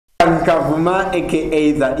Duncan Kavuma,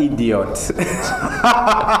 aka the Edeot.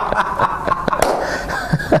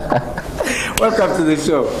 Welcome to the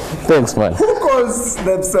show. Thanks, man. Who calls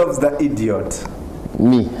themselves the Edeot?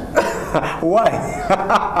 Me. Why?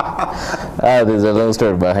 There's a long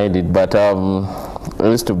story behind it, but I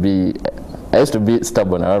used to be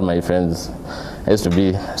stubborn around my friends. I used to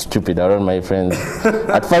be stupid around my friends.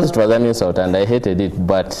 At first it was an insult and I hated it,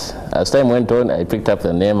 but as time went on, I picked up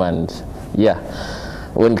the name, and yeah.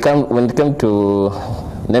 When it came to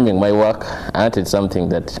naming my work, I wanted something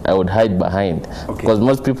that I would hide behind. Because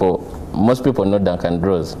most people know Duncan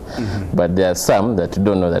draws, but there are some that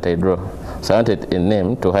don't know that I draw. So I wanted a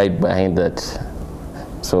name to hide behind that.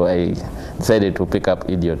 So I decided to pick up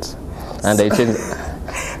Edeot. And I changed.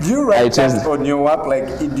 Do you write that on your work,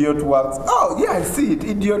 like Edeot works? Oh, yeah, I see it.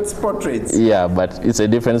 Edeot's portraits. Yeah, but it's a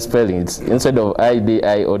different spelling. It's instead of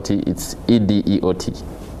Idiot, it's Edeot.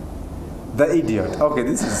 The Edeot. Okay,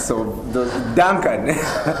 this is Duncan.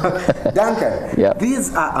 Duncan, yeah.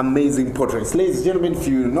 These are amazing portraits. Ladies and gentlemen, if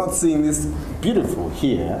you're not seeing this beautiful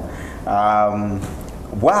here,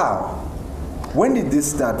 wow. When did this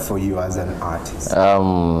start for you as an artist? It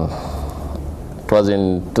was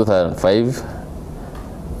in 2005,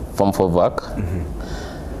 Form 4 work.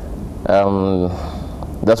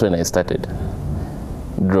 That's when I started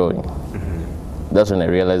drawing. That's when I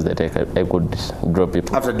realized that I could draw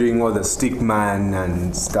people. After doing all the stickman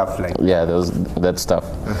and stuff like that? Yeah, there was that stuff.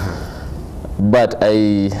 But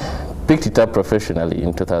I picked it up professionally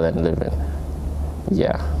in 2011.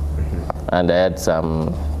 Yeah. And I had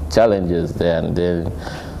some challenges there, and then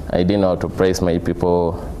I didn't know how to price my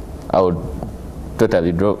people. I would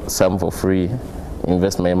totally draw some for free,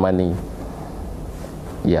 invest my money.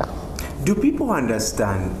 Yeah. Do people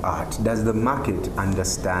understand art? Does the market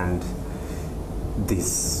understand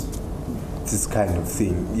this kind of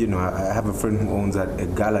thing? You know, I have a friend who owns a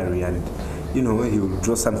gallery, and you know, he will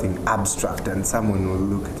draw something abstract and someone will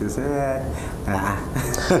look at it and say,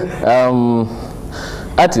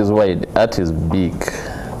 art is wide, art is big.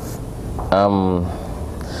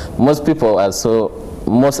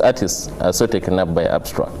 Most artists are so taken up by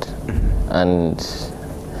abstract, and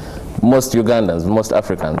most Ugandans, most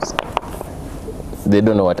Africans, they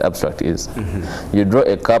don't know what abstract is. You draw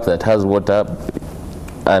a cup that has water,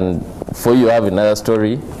 and for you have another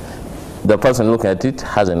story. The person looking at it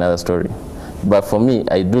has another story. But for me,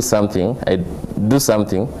 I do something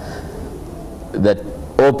that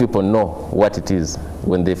all people know what it is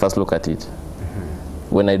when they first look at it.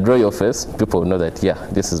 When I draw your face, people know that, yeah,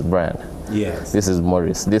 this is Brian. Yes. This is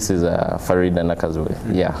Morris. This is Farida Nakazwe.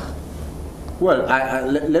 Yeah. Well,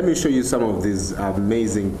 let me show you some of these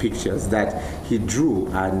amazing pictures that he drew,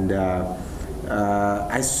 and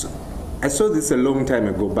I saw this a long time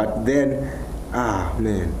ago, but then,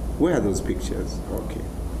 man, where are those pictures? Okay.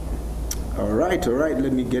 All right,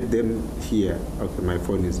 let me get them here. Okay, my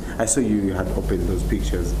phone is, I saw you had opened those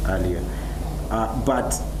pictures earlier.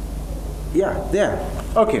 But, yeah, there.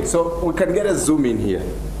 Okay, so we can get a zoom in here.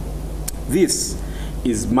 This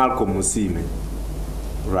is Malcolm Musime,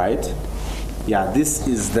 right? Yeah, this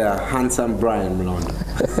is the handsome Brian Mlondo.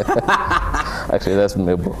 Actually, that's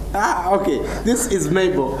Mabel. Okay, this is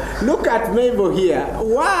Mabel. Look at Mabel here.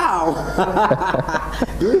 Wow!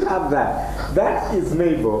 Do we have that? That is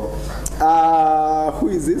Mabel. Who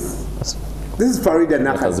is this? This is Farida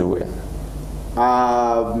Nakazwe.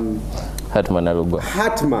 Hatman Aluba.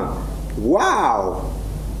 Hatma. Wow!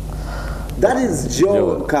 That is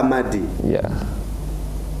Joe Kamadi. Yeah.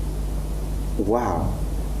 Wow.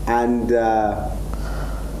 And,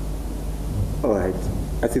 all right,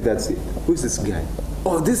 I think that's it. Who's this guy?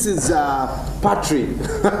 Oh, this is Patrick.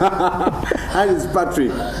 That is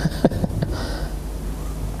Patrick.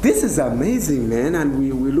 This is amazing, man, and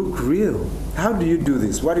we look real. How do you do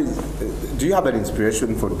this? Do you have an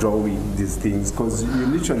inspiration for drawing these things? Because you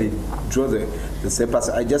literally draw the same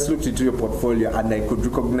person. I just looked into your portfolio and I could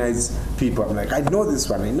recognize people. I'm like, I know this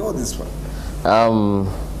one, I know this one.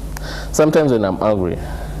 Sometimes when I'm angry,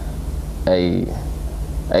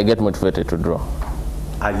 I get motivated to draw.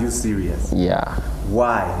 Are you serious? Yeah.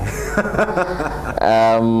 Why?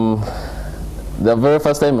 The very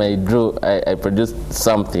first time I drew, I produced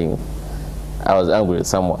something, I was angry with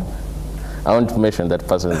someone. I won't mention that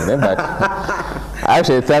person's name, but I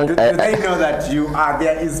actually thank... Do they know that you are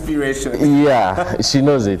their inspiration? Yeah, she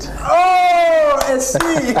knows it. Oh, is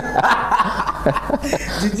she?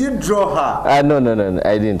 Did you draw her? No,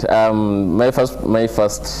 I didn't. My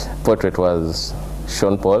first portrait was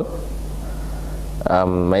Sean Paul.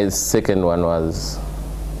 My second one was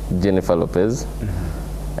Jennifer Lopez.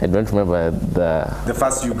 I don't remember the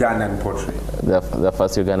first Ugandan portrait. The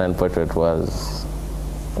first Ugandan portrait was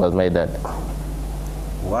was my dad.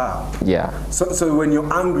 Wow. Yeah. So when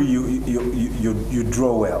you're angry, you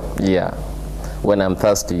draw well. Yeah. When I'm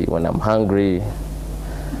thirsty, when I'm hungry,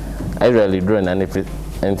 I really draw an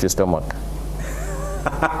empty stomach.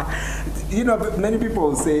 You know, many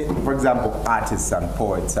people say, for example, artists and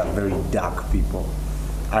poets are very dark people.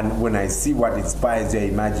 And when I see what inspires you, I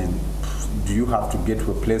imagine, do you have to get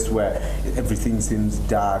to a place where everything seems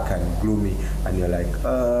dark and gloomy, and you're like,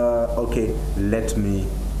 okay, let me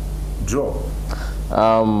draw?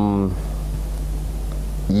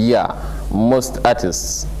 Yeah, most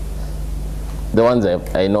artists, the ones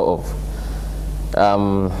I know of,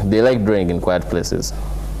 they like drawing in quiet places.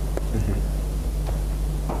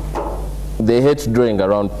 They hate drawing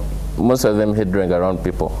around, most of them hate drawing around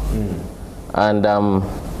people. And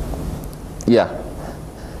yeah,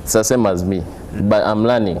 it's the same as me, but I'm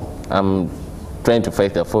learning. I'm trying to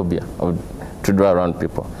fight the phobia to draw around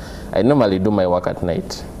people. I normally do my work at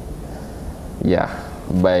night. Yeah,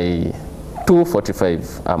 by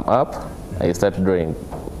 2:45 I'm up. I start drawing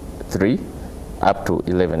 3 up to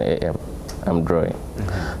 11 a.m. I'm drawing.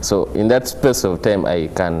 So in that space of time I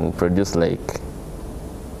can produce like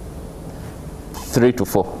 3 to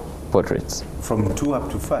 4 portraits. From 2 up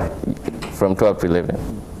to 5? From 2 up to 11.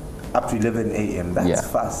 Up to 11 a.m. That's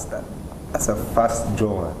fast. That's a fast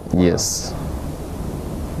drawer. Yes.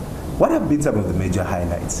 What have been some of the major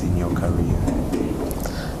highlights in your career?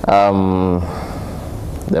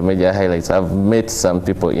 The major highlights, I've met some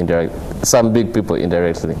people some big people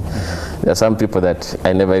indirectly. There are some people that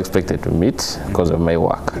I never expected to meet because of my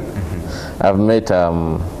work. I've met,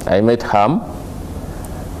 I met Ham.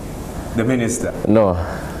 The minister? No,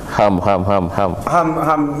 Ham,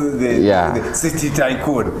 the city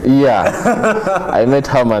tycoon. Yeah, I met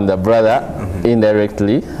Ham and the brother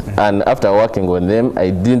indirectly, and after working with them,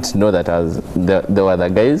 I didn't know that they were the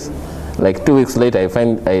guys. Like 2 weeks later,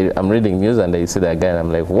 I'm reading news and I see that guy, and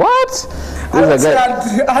I'm like, what? I like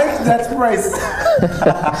that price.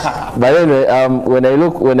 But anyway, when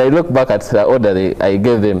I look back at the order I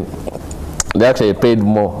gave them, they actually paid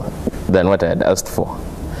more than what I had asked for.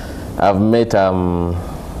 I've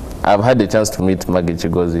had the chance to meet Maggie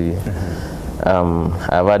Chigozi.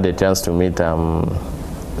 I've had the chance to meet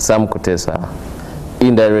Sam Kutesa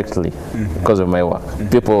indirectly because of my work.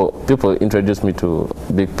 People introduced me to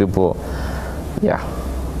big people. Yeah.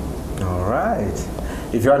 All right.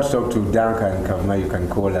 If you want to talk to Duncan Kavuma, you can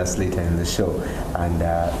call us later in the show and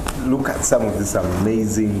look at some of this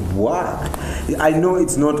amazing work. I know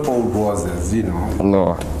it's not all roses, you know.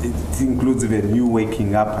 No. It includes even you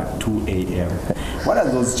waking up at 2 a.m. What are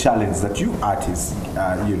those challenges that you artists,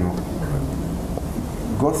 you know,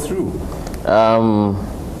 go through?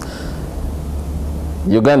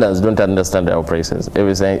 Ugandans don't understand our prices.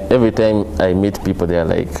 Every time I meet people, they are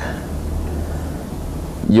like,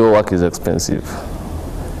 your work is expensive.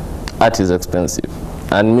 Art is expensive.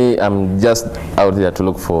 And me, I'm just out there to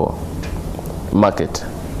look for market.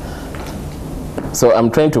 So I'm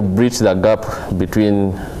trying to bridge the gap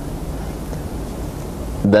between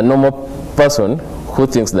the normal person who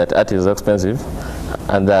thinks that art is expensive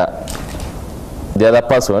and the other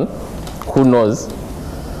person who knows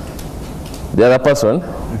that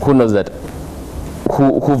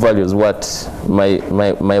who values what my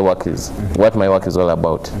work is, what my work is all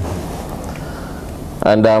about.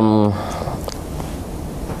 And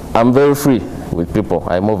I'm very free with people.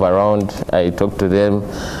 I move around, I talk to them,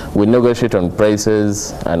 we negotiate on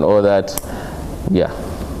prices and all that. Yeah.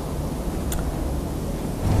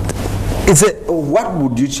 What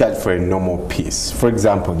would you charge for a normal piece? For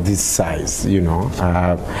example, this size, you know.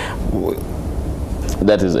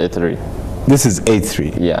 That is A3. This is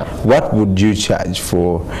A3? Yeah. What would you charge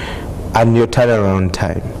for, and your turnaround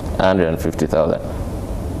time? 150,000.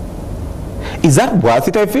 Is that worth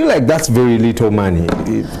it? I feel like that's very little money.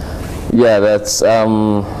 Yeah, that's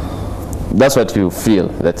what you feel.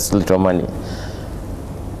 That's little money.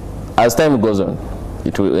 As time goes on,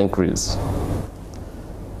 it will increase.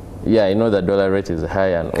 Yeah, I know the dollar rate is high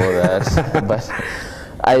and all that, but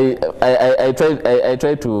I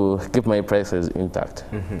try to keep my prices intact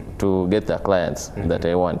to get the clients that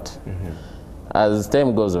I want. As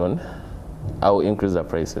time goes on, I will increase the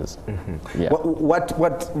prices. Yeah.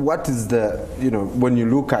 What is the, you know, when you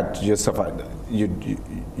look at yourself,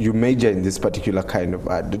 you major in this particular kind of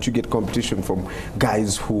art, don't you get competition from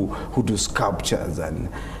guys who do sculptures, and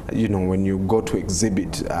you know, when you go to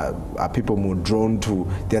exhibit, are people more drawn to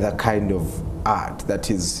the other kind of art that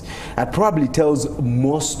probably tells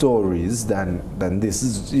more stories than this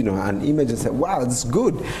is, you know, an image and say, wow, this is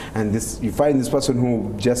good, and this, you find this person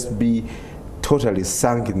who just be totally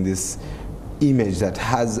sunk in this image that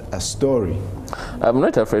has a story? I'm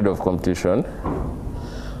not afraid of competition.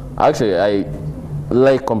 Actually, I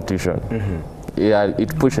like competition. Yeah,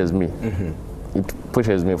 it pushes me. It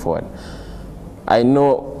pushes me forward. I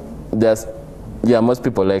know most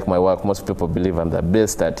people like my work. Most people believe I'm the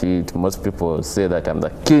best at it. Most people say that I'm the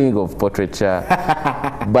king of portraiture.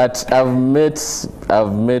 But I've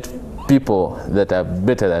met people that are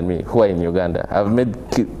better than me who are in Uganda. I've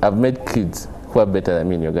met kids who are better than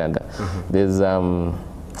me in Uganda. There's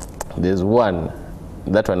one.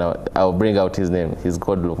 That one I'll bring out his name. He's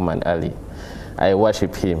called Lukman Ali. I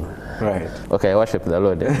worship him. Right. Okay, I worship the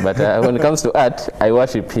Lord. But when it comes to art, I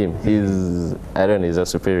worship him. He's a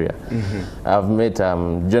superior. I've met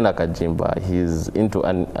Jonah Kajimba. He's into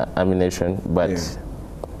animation, but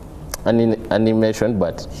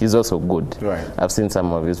but he's also good. Right. I've seen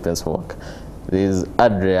some of his pencil work. There's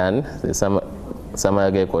Adrian. There's some other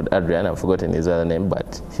guy called Adrian. I've forgotten his other name,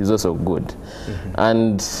 but he's also good.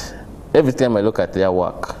 And every time I look at their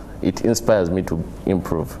work, it inspires me to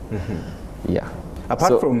improve. Yeah.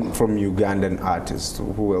 Apart from Ugandan artists,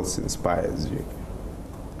 who else inspires you?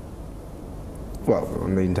 Well,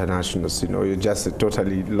 on the internationals, you're just a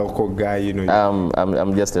totally local guy,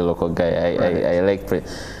 I'm just a local guy. I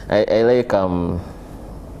like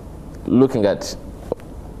looking at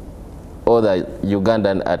all the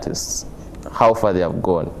Ugandan artists, how far they have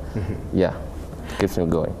gone. Yeah, keeps me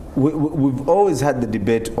going. We've always had the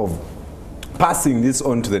debate of passing this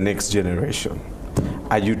on to the next generation.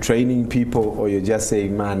 Are you training people, or you're just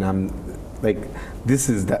saying, man, I'm like, this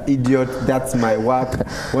is the Edeot, that's my work.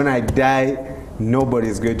 When I die,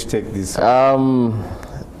 nobody's going to take this.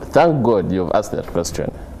 Thank God you've asked that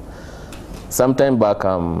question. Sometime back,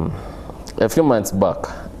 a few months back,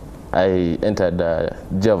 I entered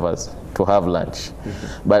Java's to have lunch.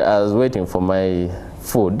 But I was waiting for my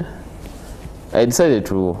food. I decided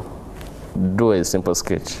to do a simple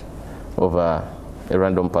sketch of a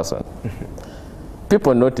random person.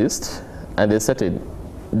 People noticed, and they started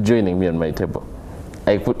joining me on my table.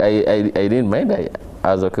 I didn't mind.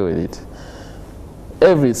 I was okay with it.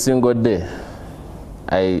 Every single day,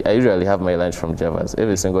 I usually have my lunch from Java's.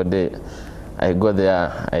 Every single day, I go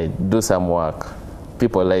there, I do some work.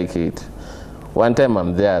 People like it. One time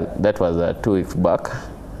I'm there, that was 2 weeks back,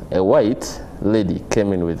 a white lady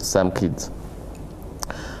came in with some kids.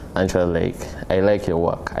 And she was like, I like your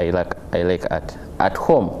work, I like art. At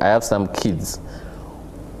home, I have some kids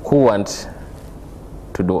who want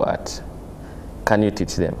to do art. Can you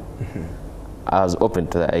teach them? I was open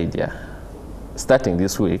to the idea. Starting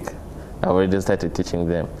this week, I already started teaching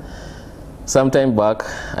them. Sometime back,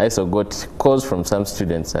 I also got calls from some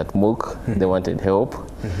students at MOOC. They wanted help.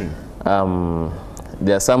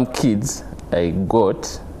 There are some kids I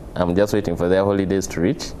got. I'm just waiting for their holidays to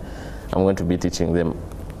reach. I'm going to be teaching them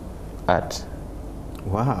art.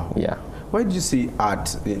 Wow. Yeah. Where do you see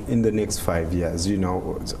art in the next 5 years?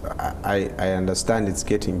 I understand it's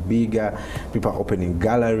getting bigger. People are opening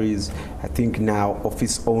galleries. I think now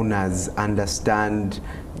office owners understand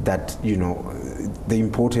that, the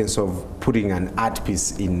importance of putting an art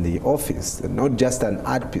piece in the office, not just an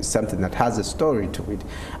art piece, something that has a story to it.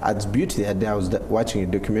 Adds beauty. I was watching a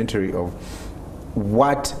documentary of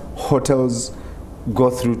what hotels go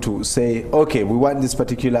through to say, okay, we want this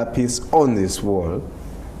particular piece on this wall.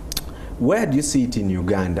 Where do you see it in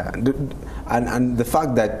Uganda? And the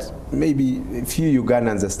fact that maybe a few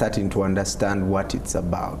Ugandans are starting to understand what it's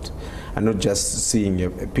about, and not just seeing a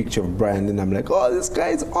picture of Brian and I'm like, oh, this guy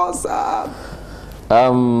is awesome.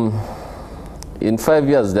 In 5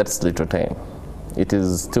 years, that's little time. It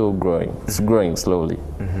is still growing. It's growing slowly.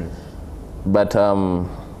 But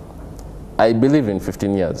I believe in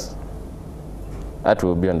 15 years, art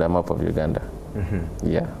will be on the map of Uganda.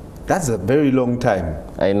 Yeah. That's a very long time.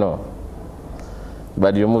 I know.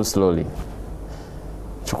 But you move slowly.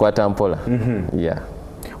 Chukwa Tampola. Yeah.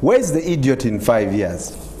 Where's the Edeot in 5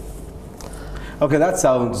 years? Okay, that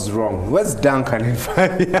sounds wrong. Where's Duncan in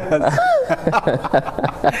 5 years?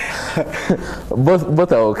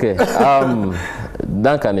 both are okay.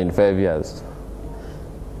 Duncan in 5 years,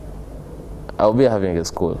 I'll be having a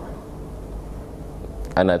school,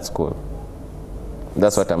 an art school.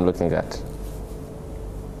 That's what I'm looking at.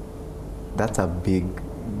 That's a big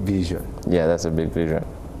vision. Yeah, that's a big vision.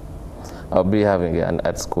 I'll be having an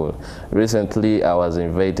art school. Recently, I was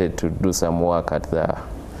invited to do some work at the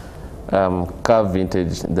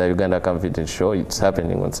the Uganda Car Vintage show. It's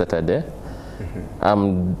happening on Saturday.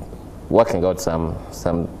 I'm working out some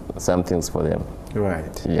things for them.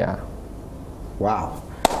 Right. Yeah. Wow.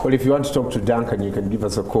 Well, if you want to talk to Duncan, you can give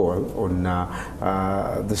us a call on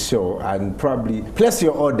the show and probably place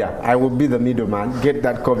your order. I will be the middleman, get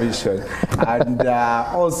that commission. And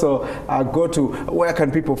also go to, where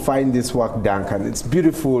can people find this work, Duncan? It's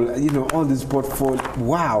beautiful, you know, all this portfolio.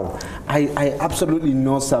 Wow. I absolutely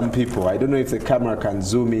know some people. I don't know if the camera can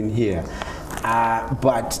zoom in here.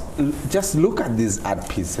 But just look at these art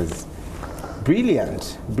pieces.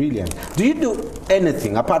 Brilliant, brilliant. Do you do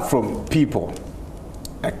anything apart from people,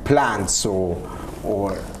 like plants or?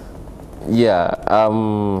 Yeah,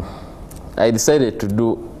 I decided to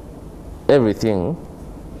do everything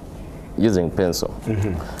using pencil.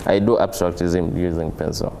 I do abstractism using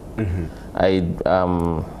pencil. I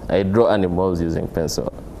draw animals using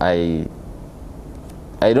pencil. I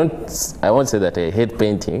won't say that I hate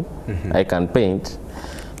painting. I can paint,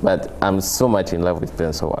 but I'm so much in love with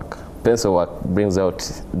pencil work. Pencil work brings out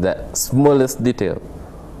the smallest detail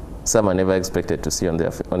someone never expected to see on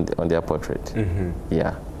their portrait.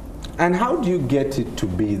 Yeah. And how do you get it to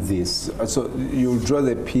be this? So you draw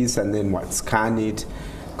the piece and then what? Scan it,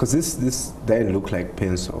 because this doesn't look like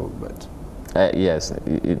pencil, but yes,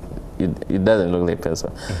 it doesn't look like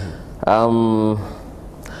pencil.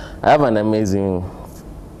 I have an amazing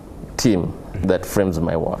team that frames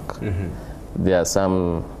my work. They are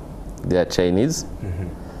Chinese.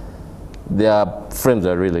 Their frames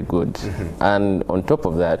are really good. And on top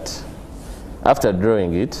of that, after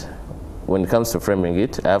drawing it, when it comes to framing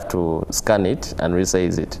it, I have to scan it and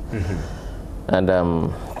resize it. And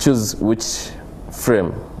choose which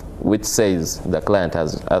frame, which size the client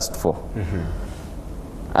has asked for.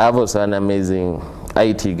 I have also an amazing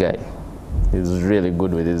IT guy. He's really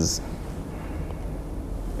good with his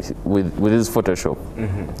Photoshop.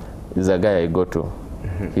 He's a guy I go to.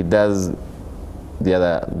 He does the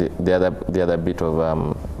other bit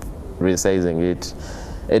of resizing it,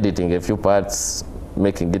 editing a few parts,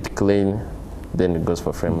 making it clean, then it goes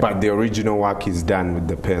for framing. But the original work is done with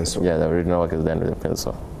the pencil. Yeah, the original work is done with the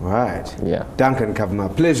pencil. Right. Yeah. Duncan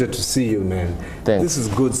Kavuma, pleasure to see you, man. Thanks. This is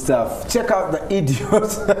good stuff. Check out the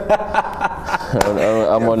Edeot.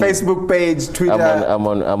 I'm on Facebook page, Twitter.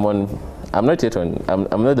 I'm not yet on.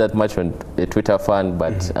 I'm not that much on a Twitter fan,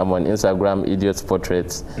 but I'm on Instagram. Edeot's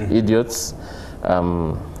Portraits. Edeot's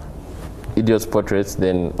Portraits.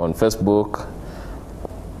 Then on Facebook,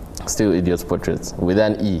 still Edeot's Portraits with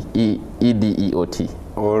an E-D-E-O-T.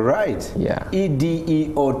 All right. Yeah.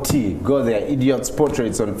 E-D-E-O-T. Go there. Edeot's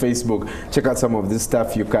Portraits on Facebook. Check out some of this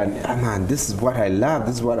stuff. You can. Man, this is what I love.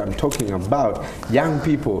 This is what I'm talking about. Young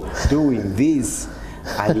people doing this.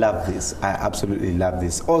 I love this. I absolutely love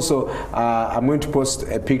this. Also, I'm going to post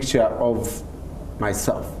a picture of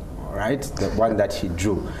myself, all right? The one that he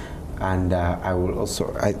drew. And I will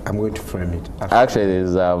also, I'm going to frame it. Actually,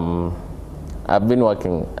 there's, I've been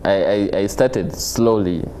working, I started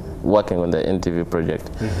slowly working on the NTV project.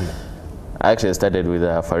 I actually started with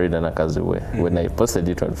Farida Nakazuwe. When I posted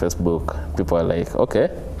it on Facebook, people are like, okay,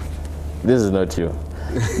 this is not you.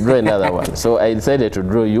 Draw another one. So I decided to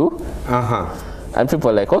draw you. And people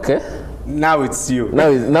are like, okay. Now it's you. Now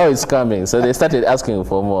it's coming. So they started asking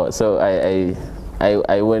for more. So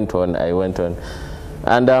I went on.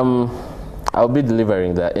 And I'll be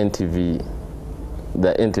delivering the NTV.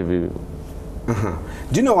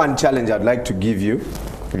 Do you know one challenge I'd like to give you?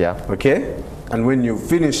 Yeah. Okay? And when you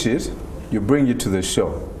finish it, you bring it to the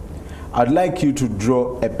show. I'd like you to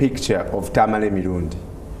draw a picture of Tamale Mirundi.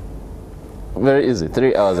 Very easy.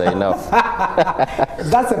 3 hours are enough.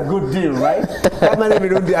 That's a good deal, right? Tamale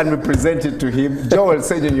Mirundi, and we present it to him. Joel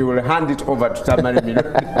Sejen, you will hand it over to Tamale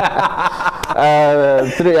Mirundi.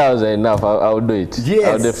 3 hours are enough. I'll do it. Yes,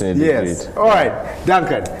 I'll definitely do it. All right,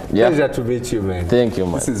 Duncan, pleasure to meet you, man. Thank you,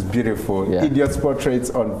 man. This is beautiful. Yeah. Edeot's Portraits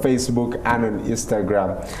on Facebook and on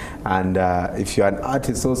Instagram. And if you're an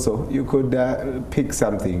artist also, you could pick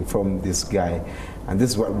something from this guy. And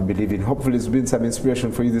this is what we believe in. Hopefully it's been some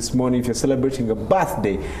inspiration for you this morning if you're celebrating a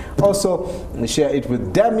birthday. Also, share it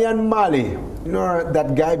with Damian Mali. You know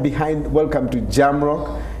that guy behind Welcome to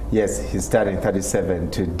Jamrock? Yes, he's turning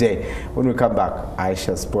 37 today. When we come back,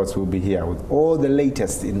 Aisha Sports will be here with all the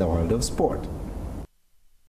latest in the world of sport.